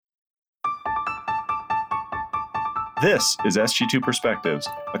This is SG2 Perspectives,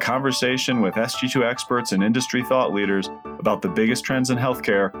 a conversation with SG2 experts and industry thought leaders about the biggest trends in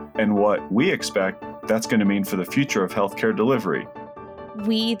healthcare and what we expect that's going to mean for the future of healthcare delivery.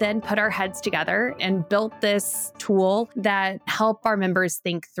 We then put our heads together and built this tool that help our members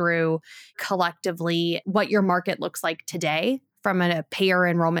think through collectively what your market looks like today from a payer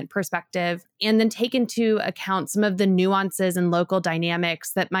enrollment perspective, and then take into account some of the nuances and local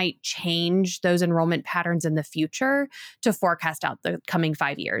dynamics that might change those enrollment patterns in the future to forecast out the coming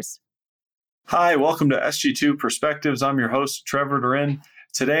 5 years. Hi, welcome to SG2 Perspectives. I'm your host, Trevor Durin.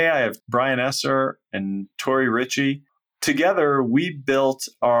 Today I have Brian Esser and Tori Ritchie. Together, we built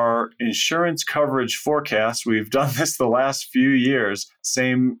our insurance coverage forecast. We've done this the last few years,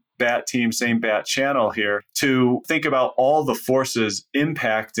 same BAT team, same BAT channel here, to think about all the forces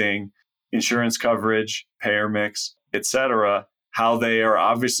impacting insurance coverage, payer mix, et cetera, how they are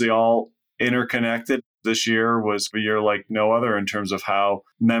obviously all interconnected. This year was a year like no other in terms of how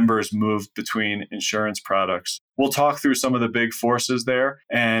members moved between insurance products. We'll talk through some of the big forces there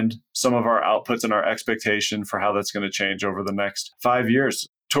and some of our outputs and our expectation for how that's going to change over the next 5 years.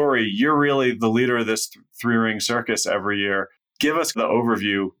 Tori, you're really the leader of this three-ring circus every year. Give us the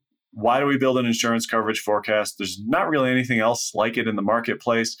overview. Why do we build an insurance coverage forecast? There's not really anything else like it in the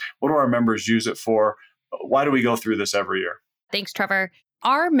marketplace. What do our members use it for? Why do we go through this every year? Thanks, Trevor.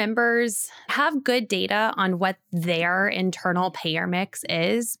 Our members have good data on what their internal payer mix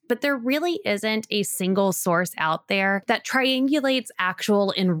is, but there really isn't a single source out there that triangulates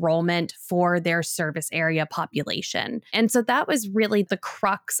actual enrollment for their service area population. And so that was really the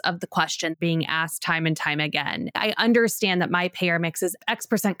crux of the question being asked time and time again. I understand that my payer mix is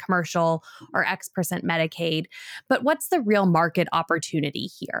X% commercial or X% Medicaid, but what's the real market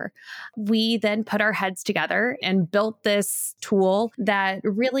opportunity here? We then put our heads together and built this tool that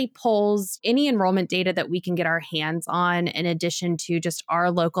really pulls any enrollment data that we can get our hands on, in addition to just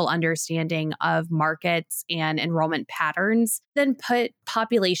our local understanding of markets and enrollment patterns, then put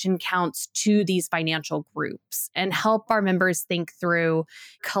population counts to these financial groups and help our members think through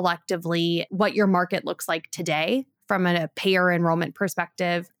collectively what your market looks like today from a payer enrollment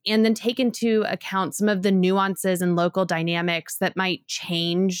perspective, and then take into account some of the nuances and local dynamics that might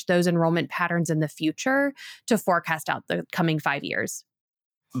change those enrollment patterns in the future to forecast out the coming 5 years.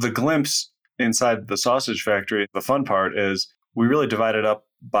 The glimpse inside the sausage factory, the fun part is we really divide it up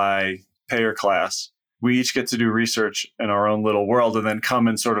by payer class. We each get to do research in our own little world and then come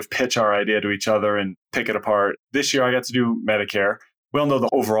and sort of pitch our idea to each other and pick it apart. This year I got to do Medicare. We all know the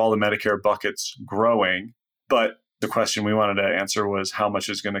Medicare bucket's growing, but the question we wanted to answer was how much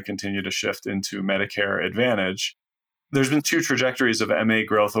is going to continue to shift into Medicare Advantage. There's been two trajectories of MA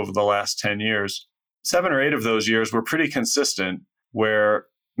growth over the last 10 years. 7 or 8 of those years were pretty consistent, where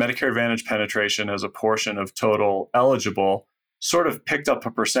Medicare Advantage penetration as a portion of total eligible sort of picked up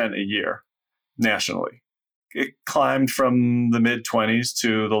 1% a year nationally. It climbed from the mid-20s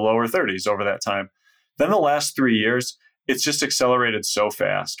to the lower 30s over that time. Then the last 3 years, it's just accelerated so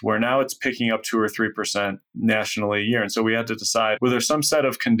fast, where now it's picking up 2 or 3% nationally a year. And so we had to decide, were there some set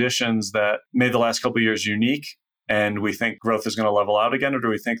of conditions that made the last couple of years unique and we think growth is going to level out again, or do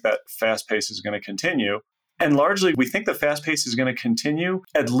we think that fast pace is going to continue? And largely, we think the fast pace is going to continue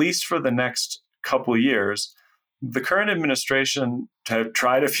at least for the next couple of years. The current administration have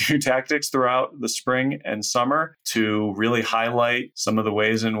tried a few tactics throughout the spring and summer to really highlight some of the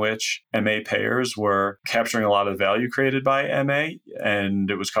ways in which MA payers were capturing a lot of value created by MA,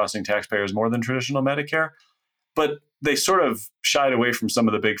 and it was costing taxpayers more than traditional Medicare. But they sort of shied away from some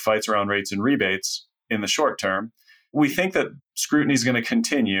of the big fights around rates and rebates in the short term. We think that scrutiny is going to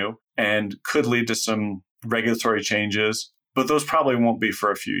continue and could lead to some regulatory changes, but those probably won't be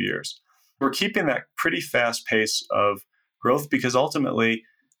for a few years. We're keeping that pretty fast pace of growth because ultimately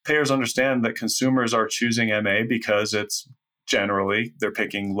payers understand that consumers are choosing MA because it's generally, they're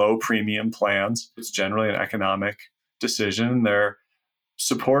picking low premium plans. It's generally an economic decision. They're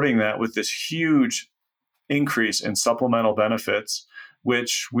supporting that with this huge increase in supplemental benefits,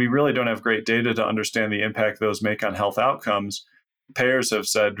 which we really don't have great data to understand the impact those make on health outcomes. Payers have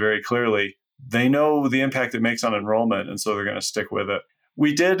said very clearly, they know the impact it makes on enrollment, and so they're going to stick with it.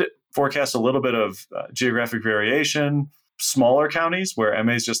 We did forecast a little bit of geographic variation. Smaller counties where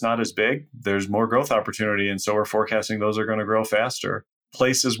MA is just not as big, there's more growth opportunity, and so we're forecasting those are going to grow faster.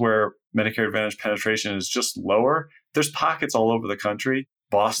 Places where Medicare Advantage penetration is just lower, there's pockets all over the country.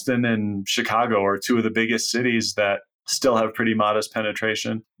 Boston and Chicago are 2 of the biggest cities that still have pretty modest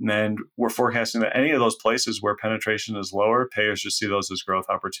penetration. And we're forecasting that any of those places where penetration is lower, payers just see those as growth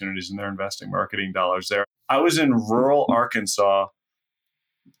opportunities and they're investing marketing dollars there. I was in rural Arkansas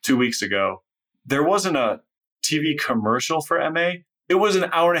 2 weeks ago. There wasn't a TV commercial for MA. It was an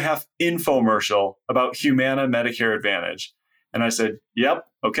hour and a half infomercial about Humana Medicare Advantage. And I said, yep,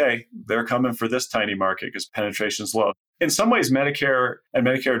 okay, they're coming for this tiny market because penetration's low. In some ways, Medicare and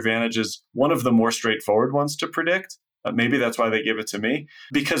Medicare Advantage is one of the more straightforward ones to predict. Maybe that's why they give it to me,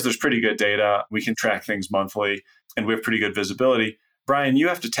 because there's pretty good data. We can track things monthly and we have pretty good visibility. Brian, you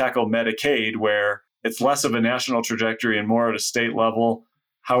have to tackle Medicaid, where it's less of a national trajectory and more at a state level.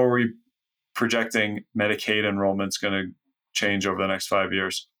 How are we projecting Medicaid enrollment's going to change over the next 5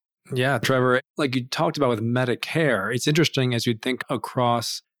 years? Yeah, Trevor, like you talked about with Medicare, it's interesting as you think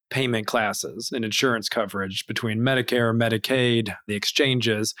across payment classes and insurance coverage between Medicare, Medicaid, the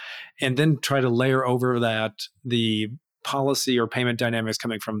exchanges, and then try to layer over that the policy or payment dynamics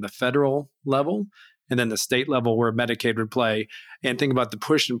coming from the federal level and then the state level where Medicaid would play, and think about the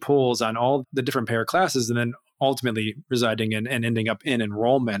push and pulls on all the different payer classes, and then ultimately residing in and ending up in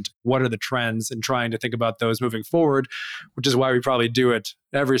enrollment. What are the trends, and trying to think about those moving forward, which is why we probably do it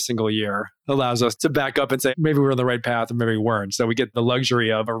every single year. Allows us to back up and say, maybe we're on the right path or maybe we weren't. So we get the luxury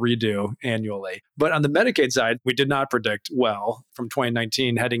of a redo annually. But on the Medicaid side, we did not predict well from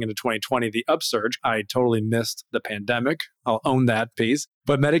 2019 heading into 2020, the upsurge. I totally missed the pandemic. I'll own that piece.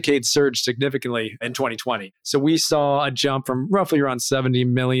 But Medicaid surged significantly in 2020. So we saw a jump from roughly around 70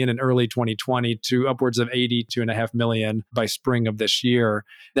 million in early 2020 to upwards of 82.5 million by spring of this year.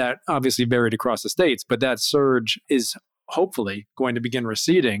 That obviously varied across the states, but that surge is hopefully going to begin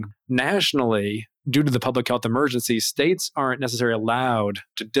receding. Nationally, due to the public health emergency, states aren't necessarily allowed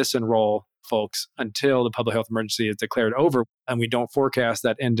to disenroll folks until the public health emergency is declared over. And we don't forecast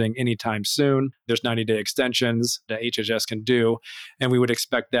that ending anytime soon. There's 90-day extensions that HHS can do. And we would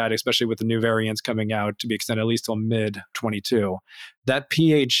expect that, especially with the new variants coming out, to be extended at least till mid-22. That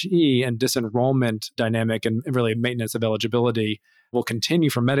PHE and disenrollment dynamic and really maintenance of eligibility will continue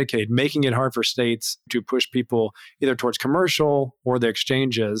for Medicaid, making it hard for states to push people either towards commercial or the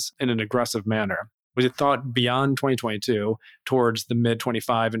exchanges in an aggressive manner. We thought beyond 2022, towards the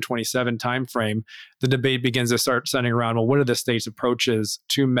mid-25 and 27 timeframe, the debate begins to start centering around, well, what are the states' approaches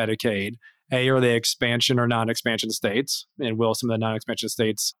to Medicaid? A, are they expansion or non-expansion states? And will some of the non-expansion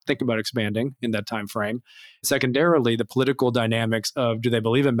states think about expanding in that time frame? Secondarily, the political dynamics of, do they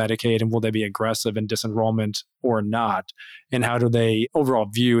believe in Medicaid and will they be aggressive in disenrollment or not? And how do they overall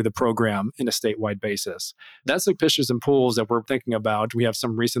view the program in a statewide basis? That's the pushes and pulls that we're thinking about. We have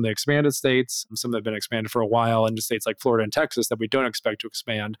some recently expanded states, some that have been expanded for a while, and states like Florida and Texas that we don't expect to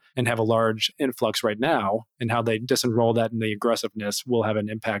expand and have a large influx right now. And how they disenroll that and the aggressiveness will have an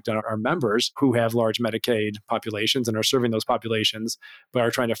impact on our members who have large Medicaid populations and are serving those populations, but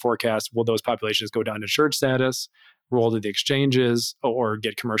are trying to forecast, will those populations go down to insured status, roll to the exchanges, or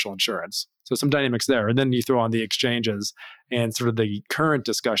get commercial insurance? So some dynamics there. And then you throw on the exchanges and sort of the current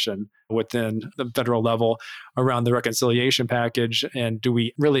discussion within the federal level around the reconciliation package. And do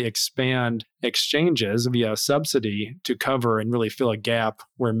we really expand exchanges via subsidy to cover and really fill a gap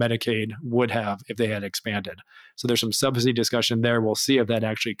where Medicaid would have if they had expanded? So there's some subsidy discussion there. We'll see if that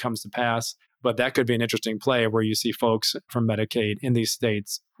actually comes to pass. But that could be an interesting play where you see folks from Medicaid in these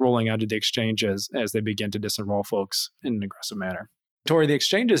states rolling out to the exchanges as they begin to disenroll folks in an aggressive manner. Tori, the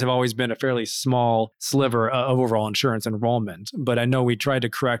exchanges have always been a fairly small sliver of overall insurance enrollment, but I know we tried to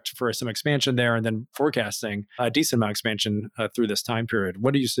correct for some expansion there and then forecasting a decent amount of expansion through this time period.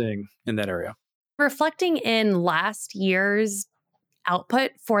 What are you seeing in that area? Reflecting in last year's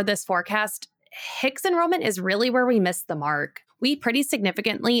output for this forecast, HIX enrollment is really where we missed the mark. We pretty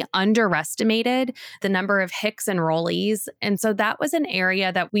significantly underestimated the number of HIX enrollees. And so that was an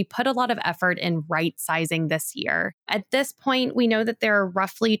area that we put a lot of effort in right-sizing this year. At this point, we know that there are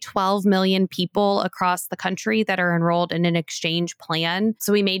roughly 12 million people across the country that are enrolled in an exchange plan.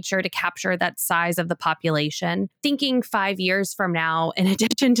 So we made sure to capture that size of the population. Thinking 5 years from now, in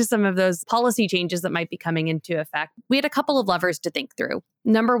addition to some of those policy changes that might be coming into effect, we had a couple of levers to think through.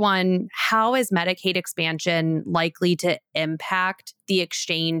 Number one, how is Medicaid expansion likely to impact the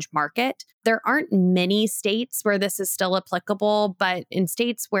exchange market? There aren't many states where this is still applicable, but in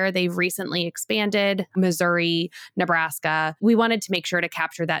states where they've recently expanded, Missouri, Nebraska, we wanted to make sure to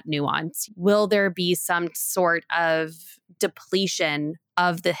capture that nuance. Will there be some sort of depletion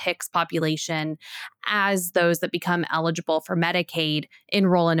of the HIX population as those that become eligible for Medicaid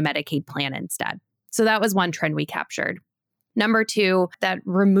enroll in a Medicaid plan instead? So that was one trend we captured. Number two, that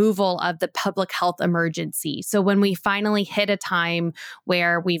removal of the public health emergency. So when we finally hit a time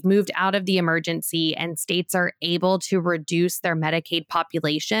where we've moved out of the emergency and states are able to reduce their Medicaid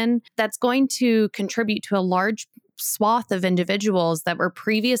population, that's going to contribute to a large swath of individuals that were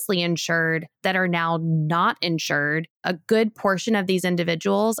previously insured that are now not insured. A good portion of these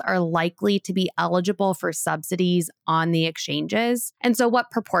individuals are likely to be eligible for subsidies on the exchanges. And so,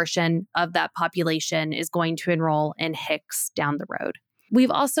 what proportion of that population is going to enroll in HIX down the road? We've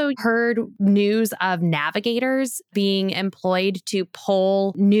also heard news of navigators being employed to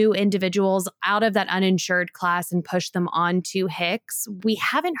pull new individuals out of that uninsured class and push them onto HIX. We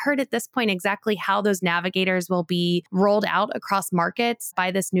haven't heard at this point exactly how those navigators will be rolled out across markets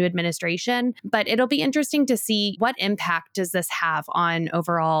by this new administration, but it'll be interesting to see what impact does this have on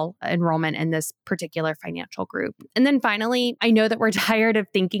overall enrollment in this particular financial group. And then finally, I know that we're tired of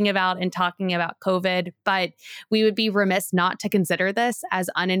thinking about and talking about COVID, but we would be remiss not to consider this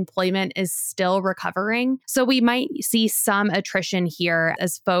as unemployment is still recovering. So we might see some attrition here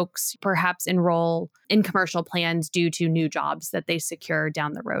as folks perhaps enroll in commercial plans due to new jobs that they secure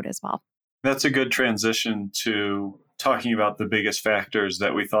down the road as well. That's a good transition to talking about the biggest factors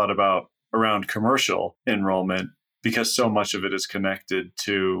that we thought about around commercial enrollment, because so much of it is connected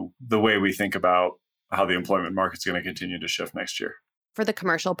to the way we think about how the employment market's going to continue to shift next year. For the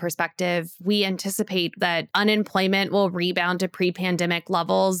commercial perspective, we anticipate that unemployment will rebound to pre-pandemic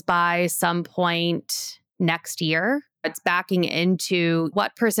levels by some point next year. It's backing into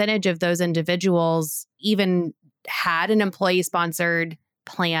what percentage of those individuals even had an employee-sponsored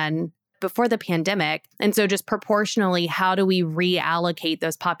plan before the pandemic. And so just proportionally, how do we reallocate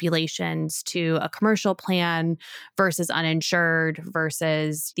those populations to a commercial plan versus uninsured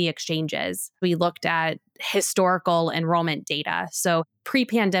versus the exchanges? We looked at historical enrollment data. So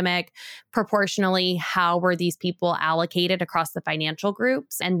pre-pandemic, proportionally, how were these people allocated across the financial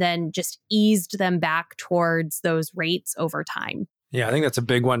groups, and then just eased them back towards those rates over time. Yeah, I think that's a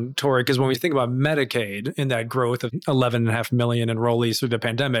big one, Tori, because when we think about Medicaid and that growth of 11.5 million enrollees through the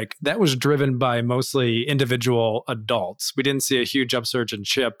pandemic, that was driven by mostly individual adults. We didn't see a huge upsurge in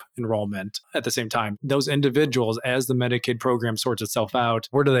CHIP enrollment at the same time. Those individuals, as the Medicaid program sorts itself out,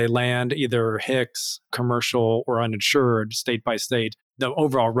 where do they land, either HIX, commercial, or uninsured, state by state? The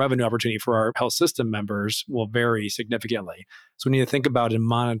overall revenue opportunity for our health system members will vary significantly. So we need to think about and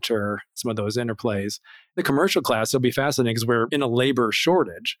monitor some of those interplays. The commercial class will be fascinating because we're in a labor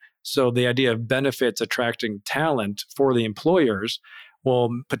shortage. So the idea of benefits attracting talent for the employers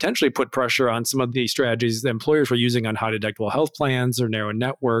will potentially put pressure on some of the strategies the employers were using on high deductible health plans or narrow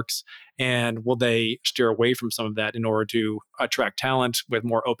networks. And will they steer away from some of that in order to attract talent with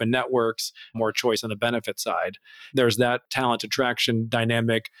more open networks, more choice on the benefit side? There's that talent attraction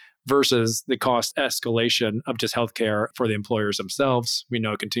dynamic versus the cost escalation of just healthcare for the employers themselves. We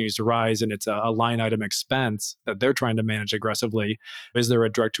know it continues to rise, and it's a line item expense that they're trying to manage aggressively. Is there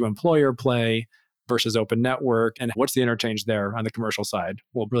a direct to employer play versus open network? And what's the interchange there on the commercial side?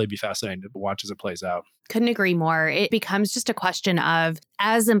 Will really be fascinating to watch as it plays out. Couldn't agree more. It becomes just a question of,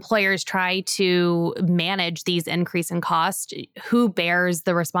 as employers try to manage these increase in costs, who bears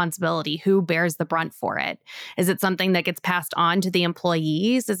the responsibility? Who bears the brunt for it? Is it something that gets passed on to the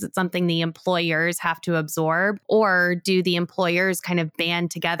employees? Is it something the employers have to absorb? Or do the employers kind of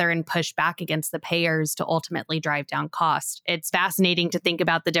band together and push back against the payers to ultimately drive down cost? It's fascinating to think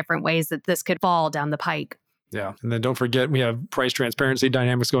about the different ways that this could fall down the pike. Yeah. And then don't forget, we have price transparency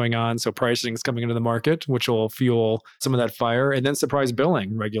dynamics going on. So pricing is coming into the market, which will fuel some of that fire. And then surprise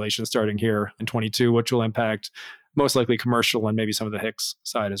billing regulations starting here in 22, which will impact most likely commercial and maybe some of the HIX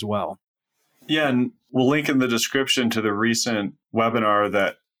side as well. Yeah. And we'll link in the description to the recent webinar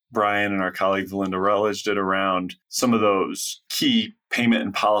that Brian and our colleague Valinda Rutledge did around some of those key payment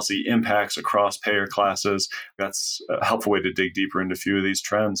and policy impacts across payer classes. That's a helpful way to dig deeper into a few of these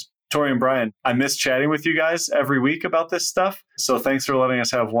trends. Tori and Brian, I miss chatting with you guys every week about this stuff. So thanks for letting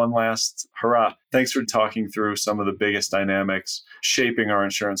us have one last hurrah. Thanks for talking through some of the biggest dynamics shaping our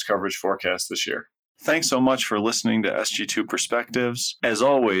insurance coverage forecast this year. Thanks so much for listening to SG2 Perspectives. As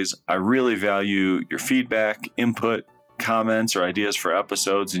always, I really value your feedback, input, comments, or ideas for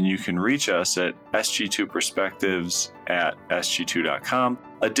episodes, and you can reach us at sg2perspectives@sg2.com.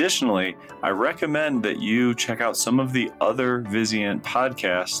 Additionally, I recommend that you check out some of the other Vizient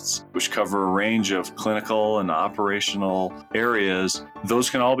podcasts, which cover a range of clinical and operational areas. Those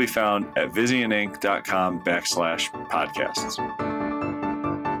can all be found at vizientinc.com/podcasts.